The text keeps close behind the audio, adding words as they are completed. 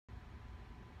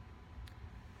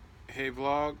Hey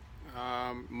vlog,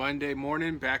 Monday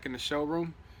morning back in the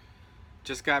showroom.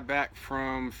 Just got back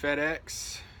from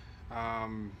FedEx.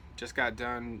 Just got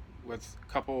done with a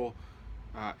couple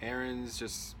errands,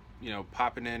 just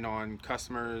popping in on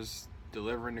customers,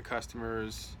 delivering to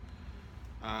customers.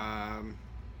 Um,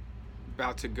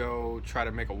 About to go try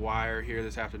to make a wire here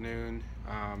this afternoon.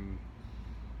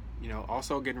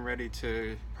 Also getting ready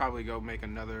to probably go make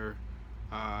another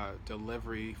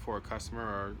delivery for a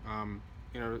customer, or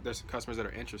there's some customers that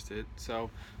are interested. So,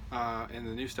 in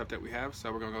the new stuff that we have,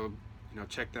 so we're gonna go,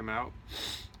 check them out.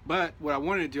 But what I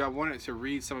wanted to do, I wanted to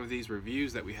read some of these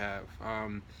reviews that we have.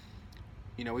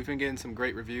 We've been getting some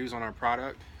great reviews on our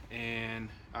product, and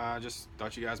just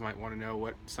thought you guys might want to know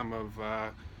what some of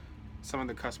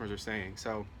the customers are saying.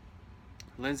 So,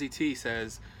 Lindsay T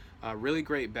says, really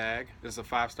great bag. This is a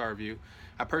 5-star review.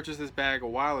 I purchased this bag a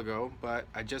while ago, but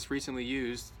I just recently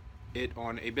used it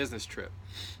on a business trip.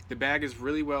 The bag is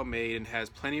really well made and has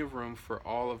plenty of room for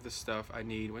all of the stuff I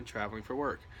need when traveling for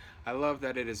work. I love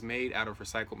that it is made out of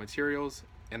recycled materials,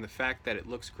 and the fact that it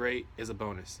looks great is a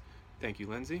bonus. Thank you,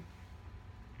 Lindsay.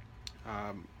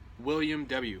 William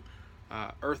W.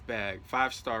 Earth Bag,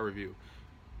 5-star review.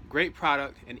 Great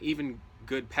product and even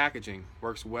good packaging.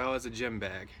 Works well as a gym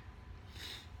bag.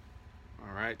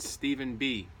 All right, Stephen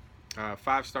B.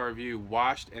 5-star review.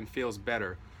 Washed and feels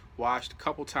better. Washed a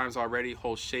couple times already.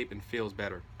 Holds shape and feels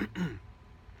better.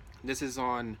 This is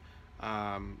on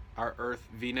our Earth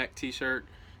V-neck T-shirt.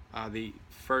 The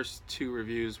first 2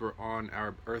 reviews were on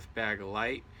our Earth Bag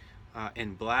Light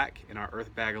in black and our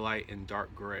Earth Bag Light in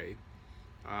dark gray.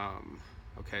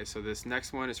 Okay, so this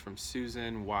next one is from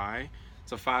Susan Y.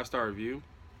 It's a 5-star review.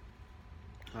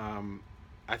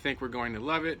 I think we're going to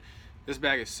love it. This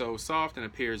bag is so soft and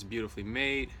appears beautifully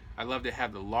made. I love to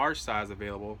have the large size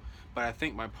available, but I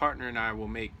think my partner and I will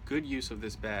make good use of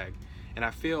this bag, and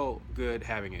I feel good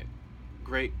having it.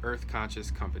 Great earth conscious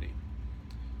company.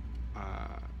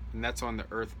 And that's on the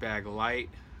Earth Bag Light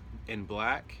in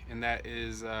black, and that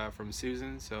is from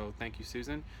Susan, so thank you,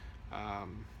 Susan.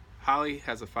 Holly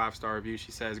has a 5-star review.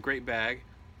 She says, great bag.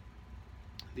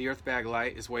 The Earth Bag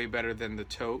Light is way better than the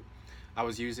tote I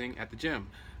was using at the gym.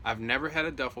 I've never had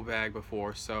a duffel bag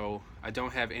before, so I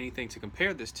don't have anything to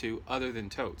compare this to other than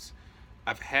totes.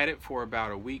 I've had it for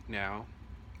about a week now,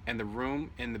 and the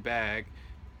room in the bag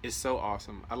is so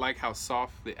awesome. I like how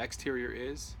soft the exterior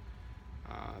is.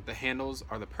 The handles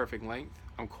are the perfect length.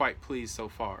 I'm quite pleased so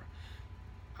far.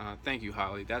 Thank you,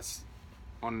 Holly. That's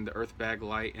on the Earth Bag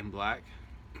Light in black.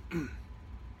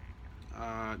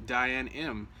 Diane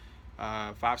M.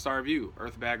 5-star review.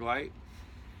 Earth Bag Light.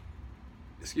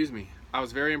 Excuse me. I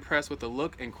was very impressed with the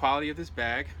look and quality of this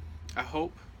bag. I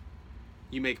hope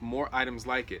you make more items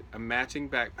like it. A matching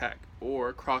backpack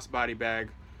or crossbody bag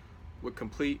would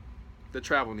complete the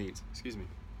travel needs. Excuse me.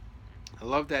 I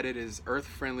love that it is earth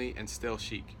friendly and still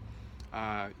chic.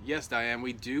 Yes, Diane,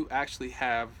 we do actually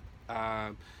have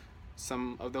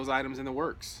some of those items in the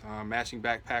works. Matching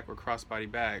backpack or crossbody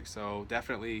bag. So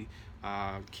definitely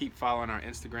keep following our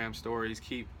Instagram stories.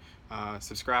 Keep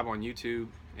subscribe on YouTube,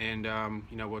 and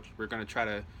we're going to try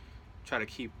to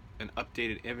keep an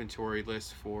updated inventory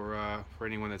list for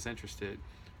anyone that's interested.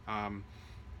 And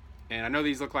I know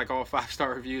these look like all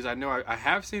 5-star reviews. I know I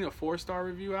have seen a 4-star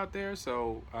review out there,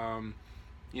 so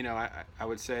I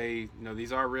would say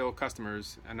these are real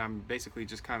customers, and I'm basically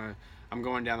just I'm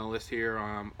going down the list here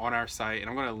on our site, and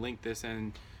I'm going to link this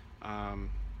in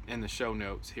the show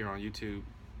notes here on YouTube.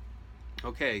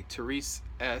 Okay, Therese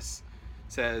S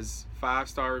says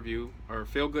 5-star review, or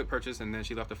feel good purchase, and then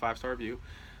she left a 5-star review.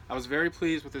 I was very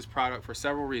pleased with this product for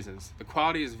several reasons. The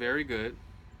quality is very good.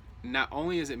 Not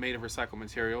only is it made of recycled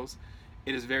materials,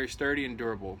 it is very sturdy and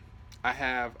durable. I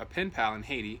have a pen pal in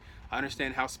Haiti. I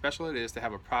understand how special it is to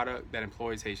have a product that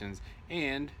employs Haitians,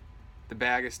 and the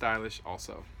bag is stylish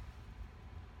also.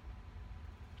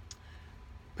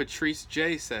 Patrice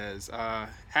J says,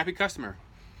 happy customer.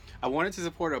 I wanted to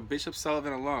support a Bishop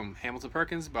Sullivan alum, Hamilton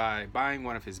Perkins, by buying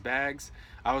one of his bags.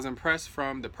 I was impressed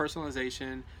from the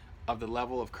personalization of the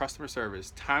level of customer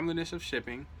service, timeliness of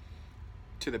shipping,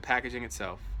 to the packaging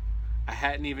itself. I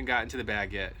hadn't even gotten to the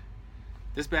bag yet.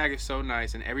 This bag is so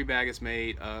nice, and every bag is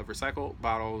made of recycled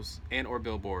bottles and or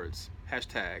billboards.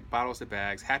 Hashtag bottles to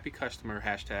bags, happy customer,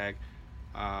 hashtag.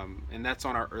 And that's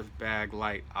on our Earth Bag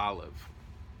Light Olive.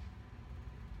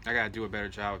 I gotta do a better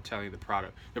job of telling you the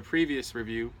product. The previous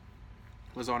review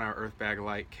was on our Earth Bag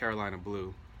Light Carolina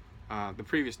Blue. The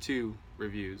previous 2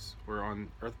 reviews were on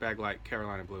Earth Bag Light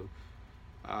Carolina Blue.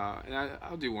 And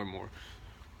I'll do one more.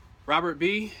 Robert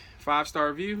B, 5-star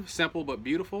review, simple but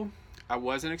beautiful. I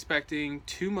wasn't expecting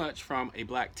too much from a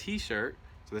black t-shirt.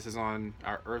 So this is on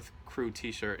our Earth Crew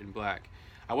t-shirt in black.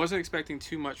 I wasn't expecting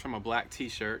too much from a black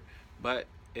t-shirt, but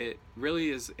it really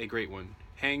is a great one.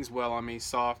 Hangs well on me,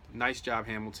 soft, nice job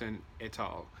Hamilton, et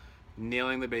al.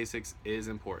 Nailing the basics is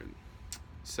important.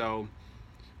 So,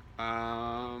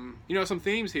 you know, some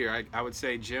themes here. I would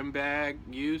say gym bag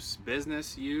use,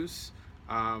 business use,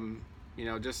 you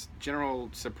know, just general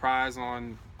surprise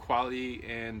on quality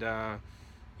and,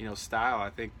 you know, style. I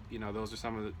think, you know, those are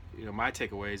some of the, you know, my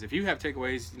takeaways. If you have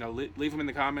takeaways, you know, leave them in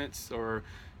the comments, or,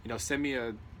 you know, send me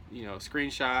a, you know,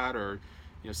 screenshot, or,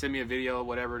 you know, send me a video,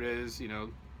 whatever it is, you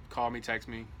know, call me, text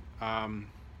me.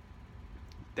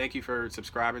 Thank you for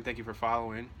subscribing. Thank you for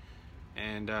following.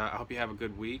 And I hope you have a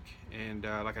good week. And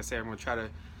like I said, I'm going to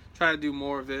try to do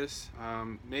more of this.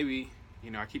 Maybe,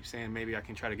 you know, I keep saying maybe I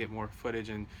can try to get more footage,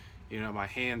 and, you know, my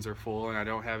hands are full and I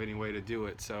don't have any way to do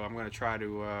it. So I'm going to try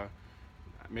to,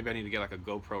 maybe I need to get like a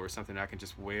GoPro or something that I can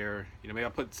just wear. You know, maybe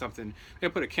I'll put something, maybe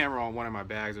I'll put a camera on one of my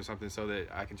bags or something, so that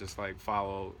I can just like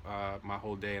follow my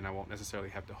whole day, and I won't necessarily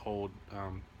have to hold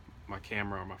my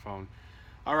camera or my phone.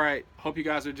 All right, hope you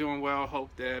guys are doing well. Hope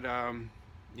that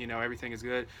you know, everything is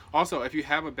good. Also, if you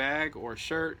have a bag or a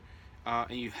shirt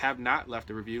and you have not left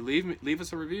a review, leave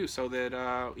us a review, so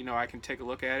that you know, I can take a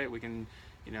look at it. We can,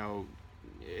 you know,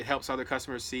 it helps other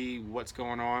customers see what's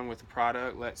going on with the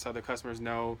product, lets other customers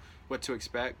know what to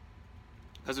expect.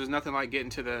 Because there's nothing like getting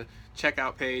to the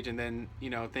checkout page and then, you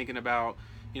know, thinking about,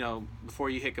 you know, before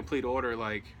you hit complete order,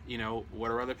 like, you know, what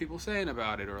are other people saying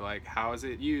about it, or like, how is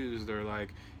it used, or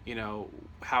like, you know,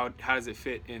 how does it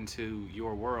fit into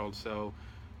your world. So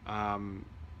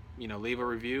you know, leave a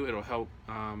review. It'll help,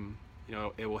 you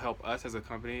know, it will help us as a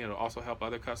company. It'll also help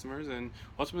other customers, and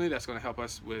ultimately that's going to help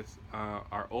us with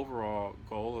our overall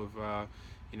goal of,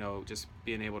 you know, just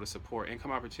being able to support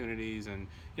income opportunities, and,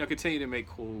 you know, continue to make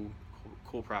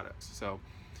cool products. So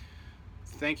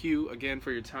thank you again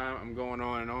for your time. I'm going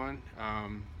on and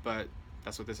on, but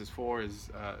that's what this is for, is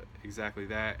exactly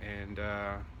that. And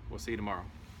we'll see you tomorrow.